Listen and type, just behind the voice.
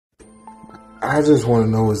I just want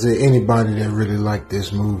to know, is there anybody that really liked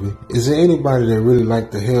this movie? Is there anybody that really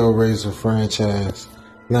liked the Hellraiser franchise?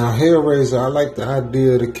 Now, Hellraiser, I like the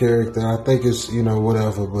idea of the character. I think it's, you know,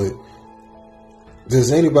 whatever, but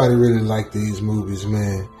does anybody really like these movies,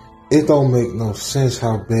 man? It don't make no sense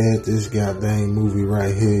how bad this goddamn movie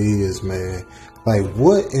right here is, man. Like,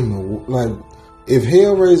 what in the... Like, if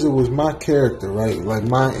Hellraiser was my character, right? Like,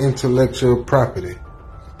 my intellectual property,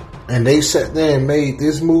 and they sat there and made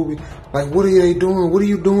this movie, like, what are they doing? What are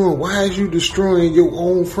you doing? Why is you destroying your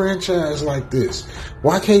own franchise like this?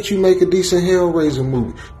 Why can't you make a decent Hellraiser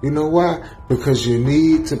movie? You know why? Because you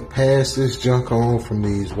need to pass this junk on from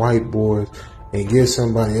these white boys and give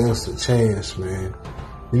somebody else a chance, man.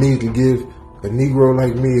 You need to give a Negro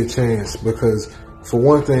like me a chance, because for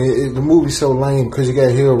one thing, the movie's so lame because you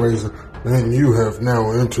got Hellraiser, and you have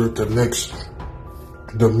now entered the next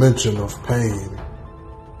dimension of pain.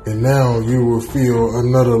 And now you will feel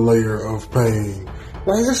another layer of pain.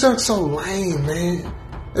 Like, this just so lame, man.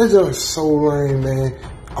 It's just so lame, man.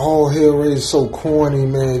 All Hellraiser so corny,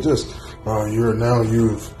 man. Just, we're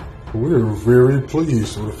very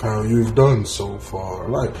pleased with how you've done so far.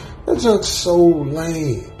 Like, that's just so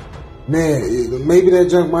lame. Man, maybe that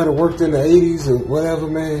junk might have worked in the 80s or whatever,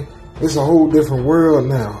 man. It's a whole different world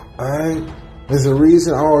now, alright? There's a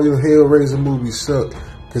reason all your Hellraiser movies suck.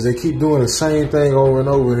 Because they keep doing the same thing over and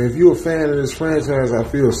over. And if you're a fan of this franchise, I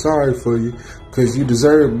feel sorry for you. Because you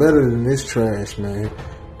deserve better than this trash, man.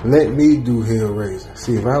 Let me do Hellraiser.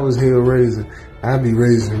 See, if I was Hellraiser, I'd be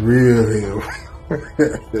raising real hell.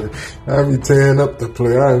 I'd be tearing up the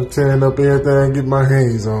play. I'd be tearing up everything I get my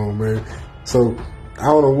hands on, man. So, I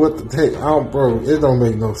don't know what to take. Bro, it don't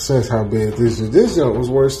make no sense how bad this is. This junk was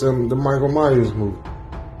worse than the Michael Myers movie.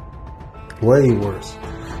 Way worse.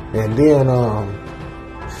 And then,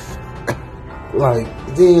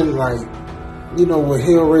 you know, with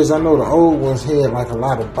Hellraiser, I know the old ones had like a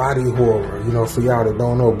lot of body horror. You know, for y'all that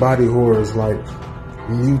don't know, body horror is like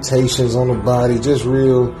mutations on the body, just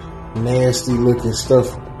real nasty looking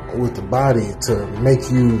stuff with the body to make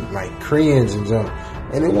you like cringe and jump.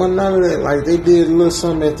 And it wasn't none of that. Like, they did a little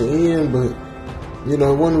something at the end, but you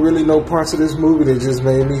know, it wasn't really no parts of this movie that just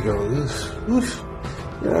made me go, oof, oof.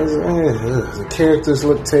 You know, the characters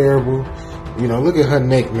look terrible. You know, look at her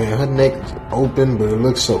neck, man. Her neck is open, but it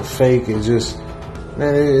looks so fake. It just,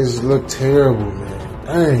 man, it just look terrible, man.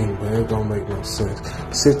 Dang, man, it don't make no sense.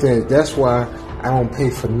 Sit there. That's why I don't pay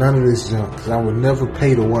for none of this junk, because I would never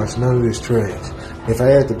pay to watch none of this trash. If I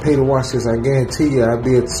had to pay to watch this, I guarantee you I'd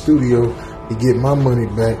be at the studio to get my money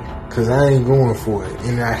back, because I ain't going for it.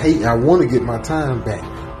 And I want to get my time back.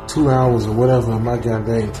 2 hours or whatever of my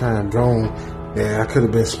goddamn time gone that I could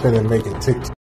have been spending making TikTok.